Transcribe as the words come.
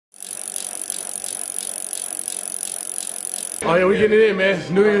Oh yeah, we getting it in,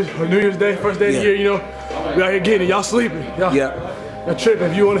 man. New Year's Day, first day of the year, you know. We out here getting it. Y'all sleeping. Y'all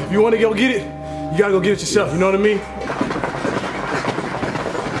tripping. If you wanna go get it, you gotta go get it yourself. You know what I mean?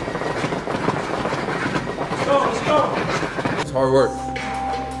 Let's go. It's hard work.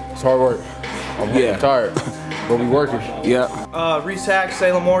 It's hard work. I'm tired. But we working. Reese Hack,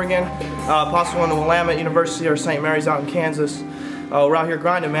 Salem, Oregon. Possible in the Willamette University or St. Mary's out in Kansas. We're out here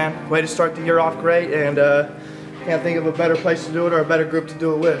grinding, man. Way to start the year off great, and can't think of a better place to do it or a better group to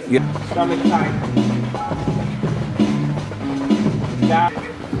do it with. Stomach tight.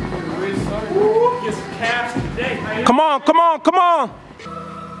 Get some calves today. Come on, come on, come on.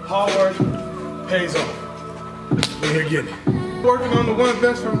 Hard work pays off. We're here getting it. Working on the one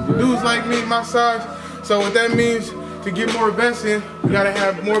vest from dudes like me, my size. So what that means, to get more vests in, we gotta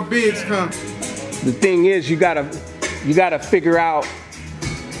have more bigs come. The thing is, you gotta figure out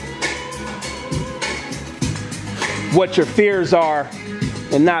what your fears are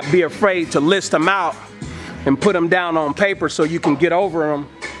and not be afraid to list them out and put them down on paper so you can get over them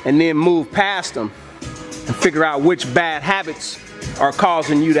and then move past them and figure out which bad habits are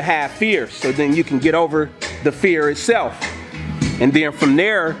causing you to have fear, so then you can get over the fear itself. And then from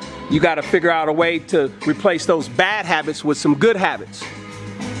there, you got to figure out a way to replace those bad habits with some good habits.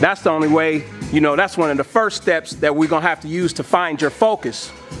 That's the only way, you know, that's one of the first steps that we're going to have to use to find your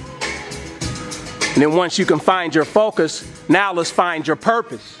focus. And then once you can find your focus, now let's find your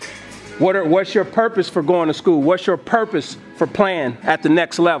purpose. What's your purpose for going to school? What's your purpose for playing at the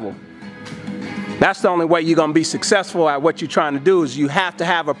next level? That's the only way you're going to be successful at what you're trying to do, is you have to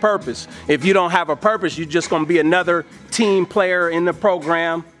have a purpose. If you don't have a purpose, you're just going to be another team player in the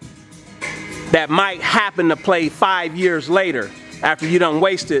program that might happen to play 5 years later after you done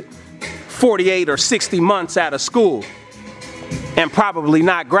wasted 48 or 60 months out of school and probably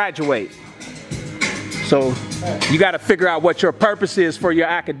not graduate. So you got to figure out what your purpose is for your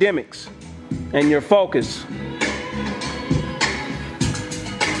academics and your focus.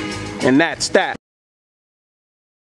 And that's that.